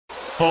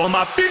All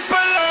my people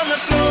on the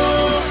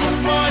floor,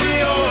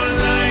 party all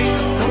night.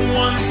 Don't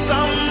want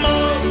some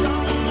more,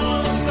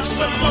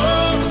 some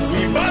more.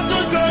 We about to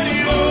turn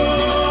it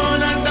on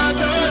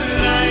another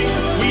night.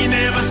 We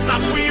never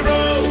stop, we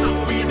roll.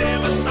 We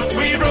never stop,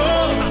 we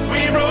roll.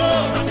 We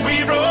roll,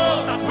 we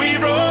roll, we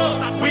roll,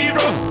 we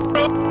roll.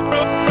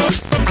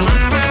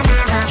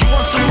 You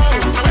want some more?